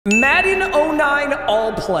09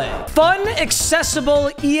 All Play. Fun,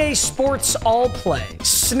 accessible EA Sports All Play.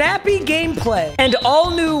 Snappy gameplay. And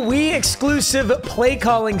all new Wii exclusive play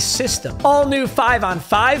calling system. All new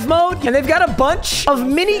 5-on-5 mode. And they've got a bunch of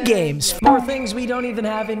mini games. More things we don't even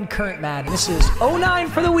have in current Madden. This is 09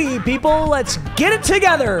 for the Wii, people. Let's get it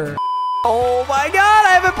together. Oh my god, I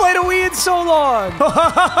haven't played a Wii in so long.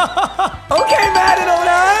 Okay, Madden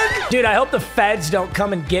 09. Dude, I hope the feds don't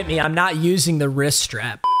come and get me. I'm not using the wrist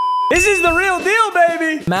strap. This is the real deal,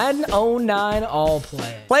 baby. Madden 09 All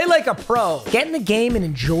Play. Play like a pro. Get in the game and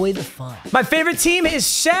enjoy the fun. My favorite team is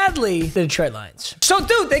sadly the Detroit Lions. So,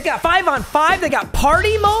 dude, they got 5-on-5. They got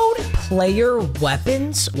party mode. Player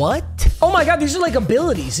weapons. What? Oh my god, these are like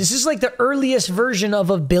abilities. This is like the earliest version of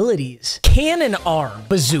abilities. Cannon arm.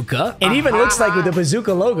 Bazooka. It even looks like with the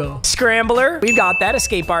bazooka logo. Scrambler. We've got that.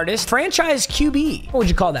 Escape artist. Franchise QB. What would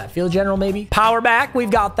you call that? Field general, maybe? Power back.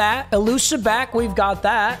 We've got that. Elusive back. We've got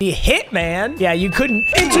that. The Hitman. Yeah, you couldn't.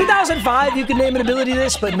 In 2005, you could name an ability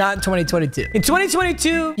this, but not in 2022. In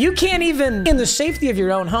 2022, you can't even, in the safety of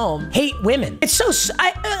your own home, hate women. It's so...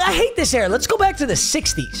 I hate this era. Let's go back to the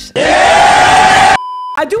 60s. Yeah!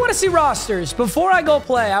 I do want to see rosters. Before I go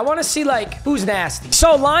play, I want to see, like, who's nasty.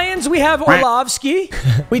 So, Lions, we have Orlovsky.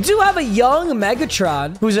 We do have a young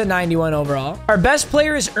Megatron, who's a 91 overall. Our best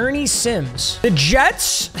player is Ernie Sims. The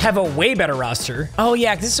Jets have a way better roster. Oh,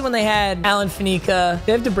 yeah, this is when they had Alan Faneca.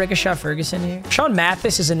 They have DeBrickashaw Ferguson here. Sean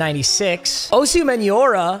Mathis is a 96. Osi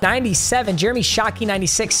Menora, 97. Jeremy Shockey,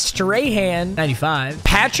 96. Strahan, 95.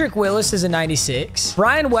 Patrick Willis is a 96.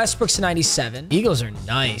 Brian Westbrook's a 97. Eagles are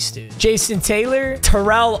nice, dude. Jason Taylor,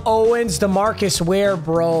 Terrell Owens, DeMarcus Ware,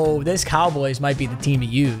 bro. This Cowboys might be the team to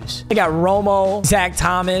use. They got Romo, Zach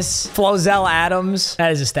Thomas, Flozell Adams.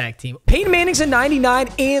 That is a stacked team. Peyton Manning's a 99,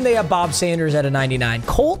 and they have Bob Sanders at a 99.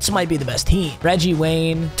 Colts might be the best team. Reggie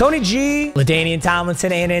Wayne, Tony G, LaDainian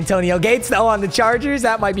Tomlinson, and Antonio Gates, though, on the Chargers.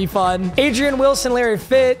 That might be fun. Adrian Wilson, Larry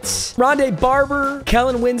Fitz, Rondé Barber,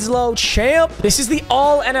 Kellen Winslow, Champ. This is the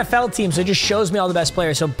all NFL team, so it just shows me all the best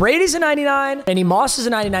players. So Brady's a 99, and Moss is a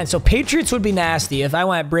 99. So Patriots would be nasty if I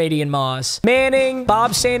went Brady and Moss. Manning,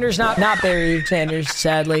 Bob Sanders, not Barry Sanders,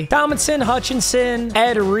 sadly. Tomlinson, Hutchinson,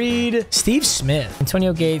 Ed Reed, Steve Smith,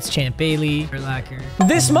 Antonio Gates, Champ Bailey, Urlacher.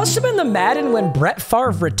 This must have been the Madden when Brett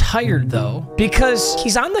Favre retired, though, because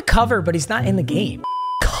he's on the cover, but he's not in the game.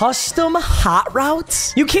 Custom hot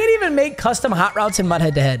routes? You can't even make custom hot routes in Mud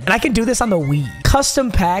Head-to-Head. And I can do this on the Wii. Custom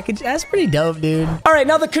package. That's pretty dope, dude. All right,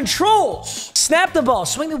 now the controls. Snap the ball.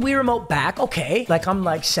 Swing the Wii remote back. Okay. Like I'm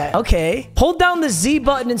like set. Okay. Hold down the Z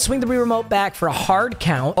button and swing the Wii remote back for a hard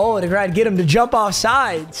count. Oh, to try to get him to jump off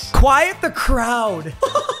sides. Quiet the crowd.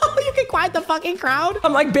 You can quiet the fucking crowd?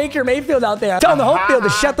 I'm like Baker Mayfield out there. Telling the home field to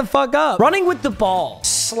shut the fuck up. Running with the ball.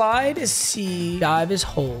 Slide is C. Dive is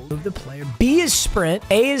hold. Move the player. B is sprint.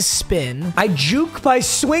 A is spin. I juke by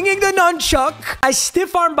swinging the nunchuck. I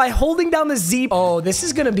stiff arm by holding down the Z. Oh, this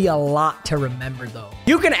is gonna be a lot to remember, though.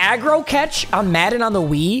 You can aggro catch on Madden on the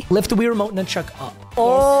Wii. Lift the Wii remote nunchuck up.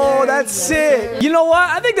 Oh, that's sick. You know what?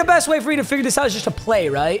 I think the best way for you to figure this out is just to play,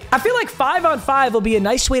 right? I feel like 5-on-5 will be a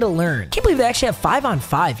nice way to learn. Can't believe they actually have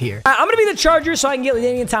 5-on-5 here. I'm going to be the Chargers so I can get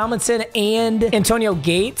LaDainian Tomlinson and Antonio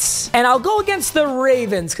Gates. And I'll go against the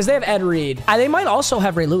Ravens because they have Ed Reed. They might also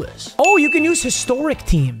have Ray Lewis. Oh, you can use historic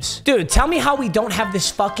teams. Dude, tell me how we don't have this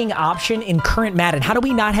fucking option in current Madden. How do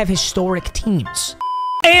we not have historic teams?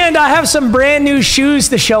 And I have some brand new shoes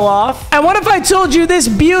to show off. And what if I told you this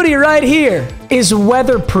beauty right here is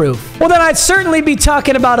weatherproof? Well, then I'd certainly be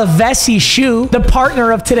talking about a Vessi shoe, the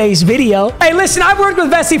partner of today's video. Hey, listen, I've worked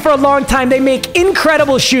with Vessi for a long time. They make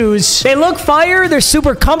incredible shoes. They look fire, they're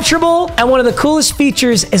super comfortable, and one of the coolest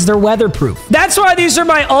features is they're weatherproof. That's why these are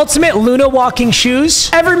my ultimate Luna walking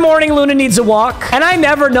shoes. Every morning, Luna needs a walk, and I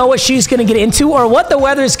never know what she's gonna get into or what the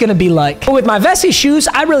weather's gonna be like. But with my Vessi shoes,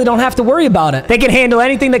 I really don't have to worry about it. They can handle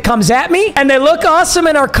anything that comes at me, and they look awesome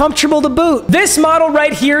and are comfortable to boot. This model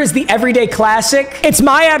right here is the Everyday Classic. It's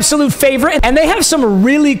my absolute favorite, and they have some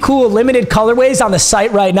really cool limited colorways on the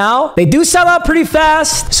site right now. They do sell out pretty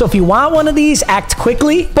fast, so if you want one of these, act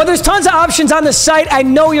quickly. But there's tons of options on the site. I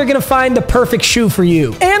know you're gonna find the perfect shoe for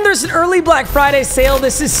you. And there's an early Black Friday sale.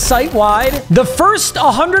 This is site-wide. The first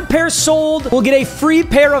 100 pairs sold will get a free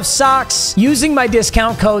pair of socks using my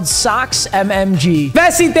discount code SOCKSMMG.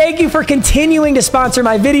 Vessi, thank you for continuing to sponsor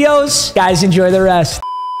my videos. Guys, enjoy the rest.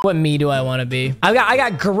 What me do I want to be? I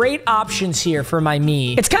got great options here for my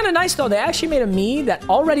me. It's kind of nice, though. They actually made a me that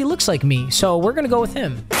already looks like me, so we're going to go with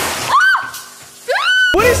him.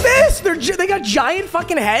 What is this? They got giant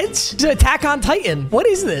fucking heads? It's an Attack on Titan. What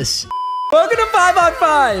is this? Welcome to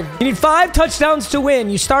 5-on-5. You need 5 touchdowns to win.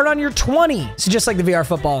 You start on your 20. So just like the VR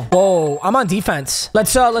football. Whoa, I'm on defense.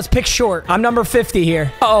 Let's pick short. I'm number 50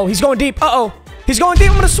 here. Uh-oh, he's going deep. Uh-oh, he's going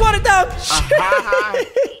deep. I'm gonna swat it down.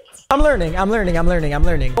 I'm learning.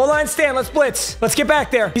 Hold on, Stan. Let's blitz. Let's get back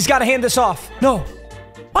there. He's got to hand this off. No.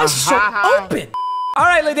 Why is he so open? All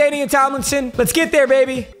right, LaDainian Tomlinson. Let's get there,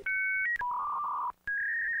 baby.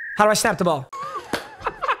 How do I snap the ball?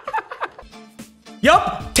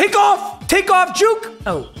 Yup. Take off. Take off, juke.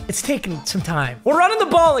 Oh, it's taking some time. We're running the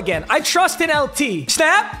ball again. I trust in LT.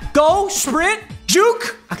 Snap. Go. Sprint.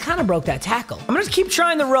 Juke. I kind of broke that tackle. I'm going to keep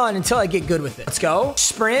trying to run until I get good with it. Let's go.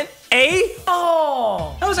 Sprint. A.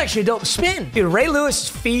 Oh, that was actually a dope spin. Dude, Ray Lewis is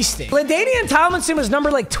feasting. LaDainian Tomlinson was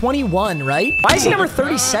number like 21, right? Why is he number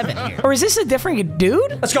 37 here? Or is this a different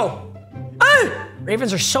dude? Let's go. Ah!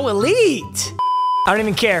 Ravens are so elite. I don't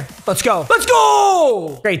even care. Let's go. Let's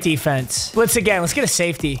go. Great defense. Blitz again. Let's get a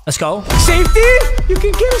safety. Let's go. Safety? You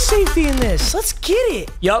can get a safety in this. Let's get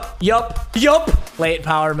it. Yup. Late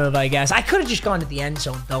power move, I guess. I could have just gone to the end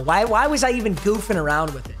zone, though. Why was I even goofing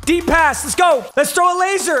around with it? Deep pass. Let's go. Let's throw a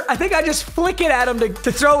laser. I think I just flick it at him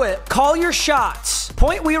to throw it. Call your shots.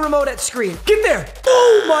 Point Wii remote at screen. Get there.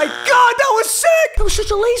 Oh, my God. That was sick. That was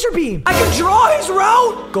such a laser beam. I can draw his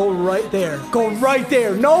route. Go right there. Go right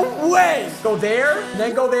there. No way. Go there.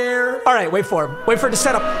 Then go there. All right, wait for him. Wait for it to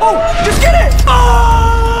set up. Oh, just get it.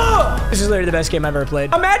 Oh! This is literally the best game I've ever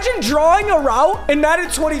played. Imagine drawing a route in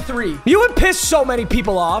Madden 23. You would piss so many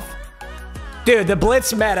people off. Dude, the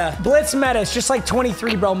blitz meta. Blitz meta is just like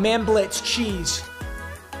 23, bro. Man blitz, cheese.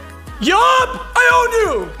 Yup, I own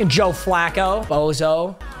you. And Joe Flacco,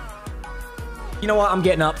 bozo. You know what? I'm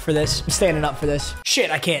getting up for this. I'm standing up for this.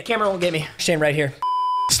 Shit, I can't. Camera won't get me. I'm staying right here.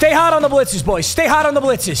 Stay hot on the blitzes, boys. Stay hot on the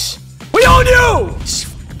blitzes. We own you! This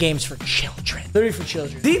game's for children. Literally for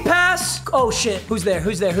children. Deep pass. Oh, shit. Who's there?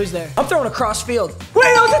 I'm throwing across field. Wait,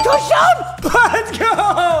 that was a touchdown? Let's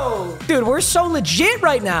go! Dude, we're so legit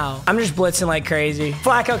right now. I'm just blitzing like crazy.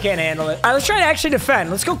 Flacco can't handle it. All right, let's try to actually defend.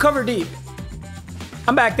 Let's go cover deep.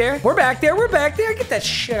 I'm back there. We're back there. Get that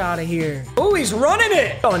shit out of here. Oh, he's running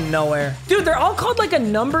it. Going nowhere. Dude, they're all called like a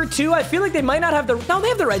number 2. I feel like they might not have the... No, they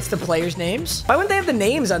have the rights to players' names. Why wouldn't they have the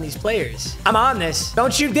names on these players? I'm on this.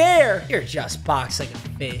 Don't you dare. You're just boxed like a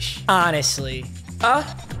fish. Honestly.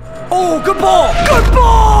 Oh, good ball. Good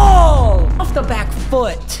ball. Off the back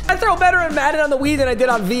foot. I throw better in Madden on the Wii than I did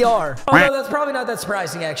on VR. Although that's probably not that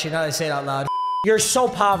surprising, actually, now that I say it out loud. You're so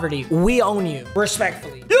poverty. We own you.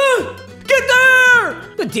 Respectfully. Get there!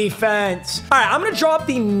 Good defense. All right, I'm gonna draw up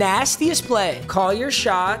the nastiest play. Call your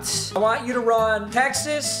shots. I want you to run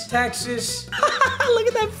Texas. Look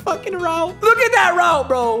at that fucking route. Look at that route,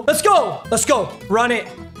 bro. Let's go. Run it.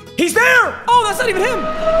 He's there. Oh, that's not even him.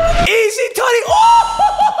 Easy tutty. Oh!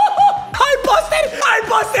 I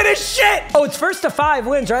busted his shit. Oh, it's 1st to 5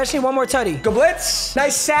 wins, right? I just need one more tutty. Go blitz.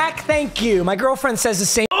 Nice sack. Thank you. My girlfriend says the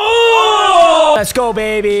same. Oh! Let's go,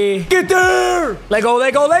 baby. Get there. Let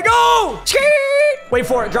go. Ski. Wait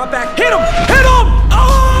for it. Drop back. Hit him.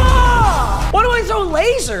 Oh! Why do I throw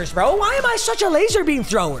lasers, bro? Why am I such a laser beam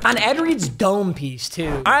thrower? On Ed Reed's dome piece, too.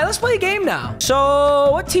 All right, let's play a game now.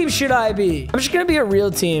 So, what team should I be? I'm just gonna be a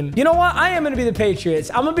real team. You know what? I am gonna be the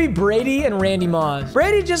Patriots. I'm gonna be Brady and Randy Moss.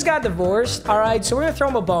 Brady just got divorced. All right, so we're gonna throw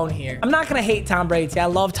him a bone here. I'm not gonna hate Tom Brady. I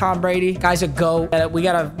love Tom Brady. Guy's a GOAT. We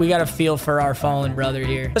gotta feel for our fallen brother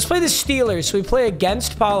here. Let's play the Steelers. So we play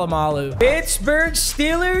against Palomalu. Pittsburgh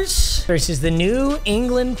Steelers versus the New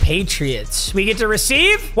England Patriots. We get to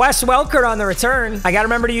receive Wes Welker on the return. I gotta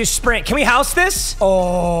remember to use sprint. Can we house this?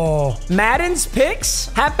 Oh, Madden's picks.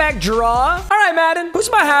 Halfback draw. All right, Madden. Who's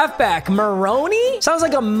my halfback? Maroney? Sounds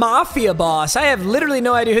like a mafia boss. I have literally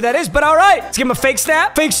no idea who that is, but all right. Let's give him a fake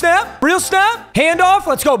snap. Real snap. Handoff.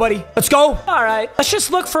 Let's go, buddy. Let's go. All right. Let's just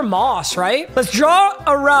look for Moss, right? Let's draw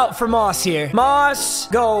a route for Moss here. Moss,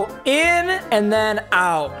 go in and then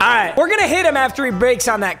out. All right. We're gonna hit him after he breaks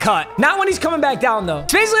on that cut. Not when he's coming back down, though.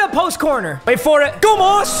 It's basically a post corner. Wait for it. Go,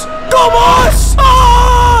 Moss. Go, Moss.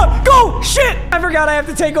 Ah! Go! Shit! I forgot I have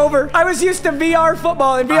to take over. I was used to VR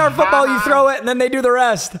football. In VR football, you throw it and then they do the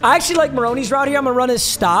rest. I actually like Maroney's route here. I'm gonna run his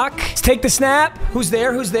stock. Let's take the snap. Who's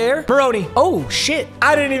there? Maroney. Oh, shit.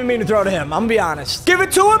 I didn't even mean to throw to him. I'm gonna be honest. Give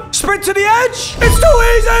it to him. Sprint to the edge.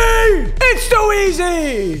 It's too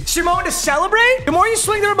easy. It's your moment to celebrate. The more you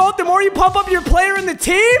swing the remote, the more you pump up your player in the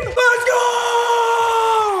team. Let's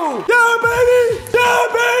go! Yeah, baby!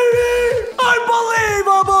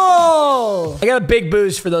 Unbelievable! I got a big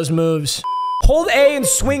boost for those moves. Hold A and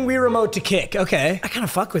swing Wii remote to kick. Okay. I kind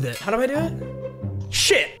of fuck with it. How do I do it?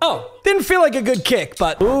 Shit. Oh, didn't feel like a good kick,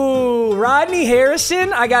 but... Ooh, Rodney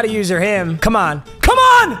Harrison. I gotta user him. Come on.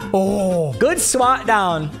 Oh, good swat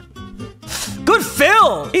down. Good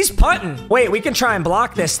fill. He's punting. Wait, we can try and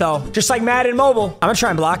block this, though. Just like Madden Mobile. I'm going to try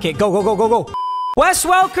and block it. Go, go, go, go, go. Wes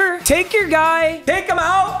Welker, take your guy, take him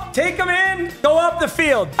out, take him in, go up the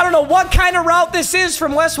field. I don't know what kind of route this is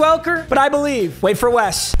from Wes Welker, but I believe. Wait for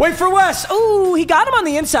Wes. Wait for Wes. Ooh, he got him on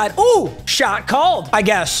the inside. Ooh, shot called, I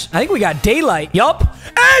guess. I think we got daylight. Yup.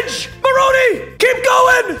 Edge, Maroney, keep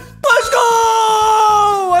going. Let's go!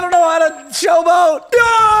 I don't know how to showboat.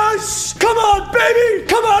 Yes! Come on, baby!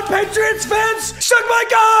 Come on, Patriots fans! Suck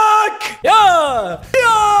my cock! Yeah!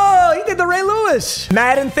 Yeah! He did the Ray Lewis.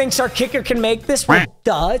 Madden thinks our kicker can make this. Well,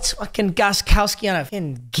 duh, it's fucking Goskowski on a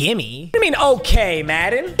fucking gimme. I mean, okay,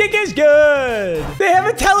 Madden. Kick is good. They have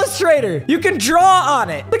a telestrator. You can draw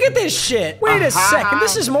on it. Look at this shit. Wait a second.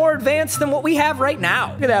 This is more advanced than what we have right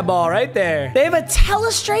now. Look at that ball right there. They have a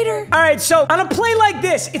telestrator? All right, so on a play like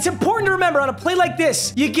this, it's important to remember on a play like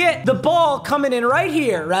this, you get the ball coming in right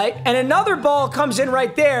here, right? And another ball comes in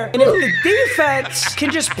right there. And if the defense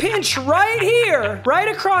can just pinch right here, right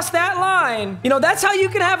across that line, you know, that's how you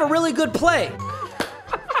can have a really good play.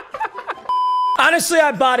 Honestly,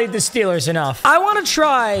 I bodied the Steelers enough. I want to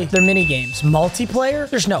try their mini games. Multiplayer?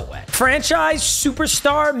 There's no way. Franchise,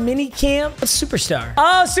 superstar, mini camp. What's superstar?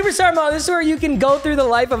 Oh, superstar mode. This is where you can go through the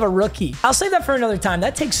life of a rookie. I'll save that for another time.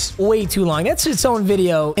 That takes way too long. That's its own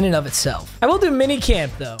video in and of itself. I will do mini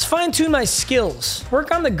camp though. Let's fine tune my skills.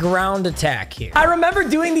 Work on the ground attack here. I remember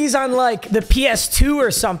doing these on like the PS2 or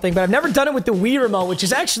something, but I've never done it with the Wii remote, which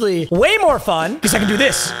is actually way more fun because I can do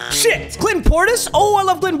this. Shit. Glenn Portis? Oh, I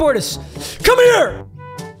love Glenn Portis. Come here.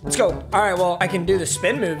 Let's go. All right, well, I can do the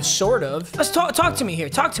spin moves, sort of. Let's talk to me here.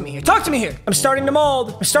 Talk to me here. Talk to me here. I'm starting to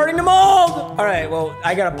mold. I'm starting to mold. All right, well,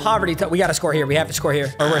 I got a poverty. We got to score here. We have to score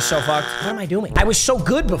here or we're so fucked. What am I doing? I was so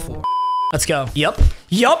good before. Let's go. Yup.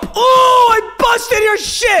 Yup. Oh, I busted your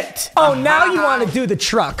shit. Oh, now you want to do the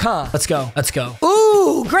truck, huh? Let's go. Let's go.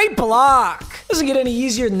 Ooh, great block. Doesn't get any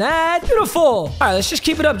easier than that. Beautiful. All right, let's just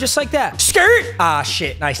keep it up just like that. Skirt. Ah,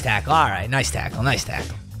 shit. Nice tackle. All right, nice tackle. Nice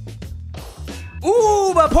tackle.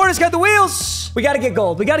 Ooh, but Porter's got the wheels. We got to get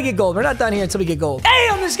gold. We got to get gold. We're not done here until we get gold.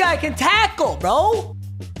 Damn, this guy can tackle, bro.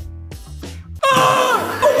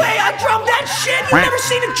 Oh, wait, I drummed that shit. You've never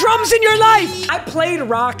seen the drums in your life. I played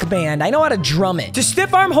Rock Band. I know how to drum it. To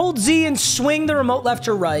stiff arm, hold Z and swing the remote left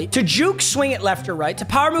or right. To juke, swing it left or right. To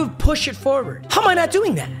power move, push it forward. How am I not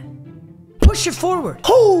doing that? Push it forward.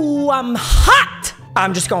 Oh, I'm hot.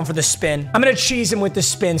 I'm just going for the spin. I'm gonna cheese him with the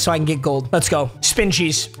spin so I can get gold. Let's go. Spin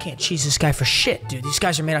cheese. Can't cheese this guy for shit, dude. These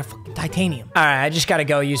guys are made out of fucking titanium. All right, I just gotta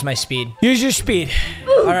go use my speed. Use your speed.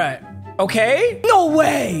 All right. Okay. No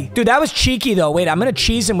way. Dude, that was cheeky though. Wait, I'm gonna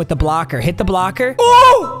cheese him with the blocker. Hit the blocker.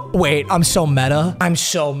 Oh! Wait, I'm so meta. I'm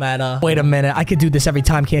so meta. Wait a minute. I could do this every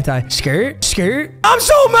time, can't I? Skirt. Skirt. I'm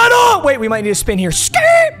so meta. Wait, we might need a spin here. Skirt.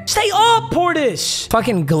 Stay up, Portis.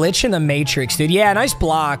 Fucking glitch in the matrix, dude. Yeah, nice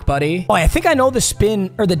block, buddy. Oh, I think I know the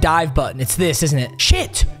spin or the dive button. It's this, isn't it?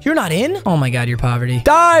 Shit. You're not in? Oh my God, you're poverty.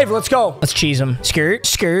 Dive. Let's go. Let's cheese him. Skirt.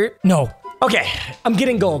 Skirt. No. Okay. I'm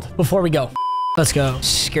getting gold before we go. Let's go.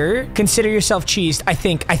 Skirt. Consider yourself cheesed. I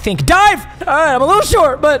think. Dive! All right, I'm a little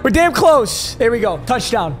short, but we're damn close. There we go.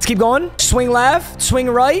 Touchdown. Let's keep going. Swing left. Swing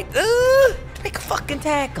right. Make a fucking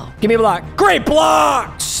tackle. Give me a block. Great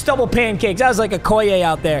block! Double pancakes. That was like a Koye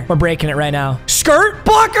out there. We're breaking it right now. Skirt.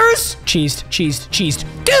 Blockers. Cheesed.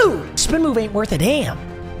 Dude! Spin move ain't worth a damn.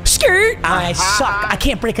 Skirt. I suck. I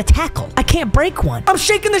can't break a tackle. I can't break one. I'm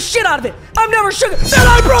shaking the shit out of it. I've never shook it. Then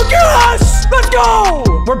I broke your ass. Let's go.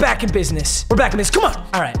 We're back in business. Come on.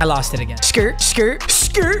 All right. I lost it again. Skirt.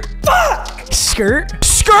 Fuck. Skirt.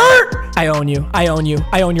 I own you. I own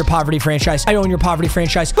your poverty franchise.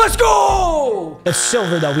 Let's go. That's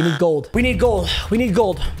silver though. We need gold.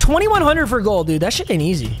 2,100 for gold, dude. That shit ain't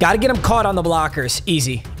easy. Gotta get him caught on the blockers.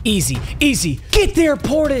 Easy. Get there,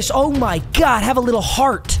 Portis. Oh my God. Have a little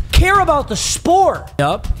heart. Care about the sport.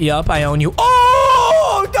 Yup. I own you.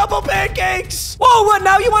 Oh, double pancakes. Whoa, what?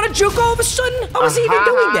 Now you want to juke all of a sudden? How was he even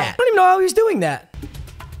doing that? I don't even know how he was doing that.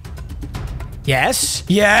 Yes.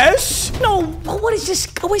 No, what is this?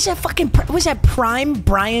 What is that prime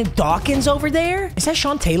Brian Dawkins over there? Is that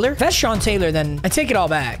Sean Taylor? If that's Sean Taylor, then I take it all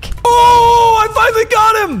back. Oh, I finally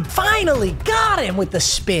got him. Finally got him with the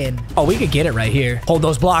spin. Oh, we could get it right here. Hold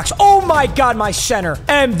those blocks. Oh my God, my center.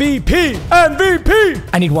 MVP.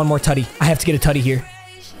 I need one more tutty. I have to get a tutty here.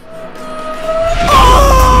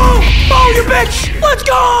 Oh, you bitch. Let's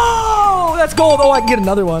go. That's gold. Oh, I can get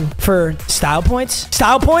another one for style points. Let's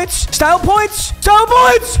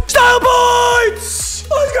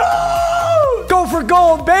go. Go for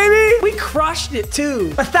gold, baby. We crushed it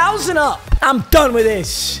too. 1,000 up. I'm done with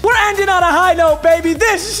this. We're ending on a high note, baby.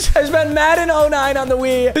 This has been Madden 09 on the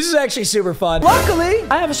Wii. This is actually super fun. Luckily,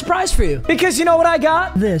 I have a surprise for you. Because you know what I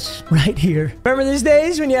got? This right here. Remember these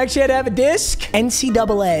days when you actually had to have a disc?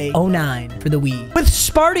 NCAA 09 for the Wii. With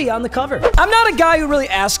Sparty on the cover. I'm not a guy who really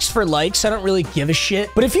asks for likes. I don't really give a shit.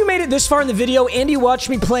 But if you made it this far in the video and you watched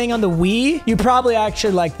me playing on the Wii, you probably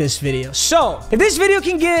actually like this video. So, if this video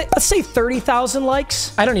can get, let's say 30,000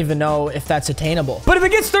 likes, I don't even know if that's attainable. But if it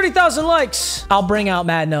gets 30,000 likes, I'll bring out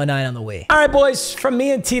Madden 09 on the Wii. All right, boys, from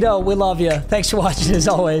me and Tito, we love you. Thanks for watching as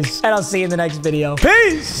always, and I'll see you in the next video.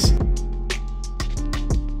 Peace!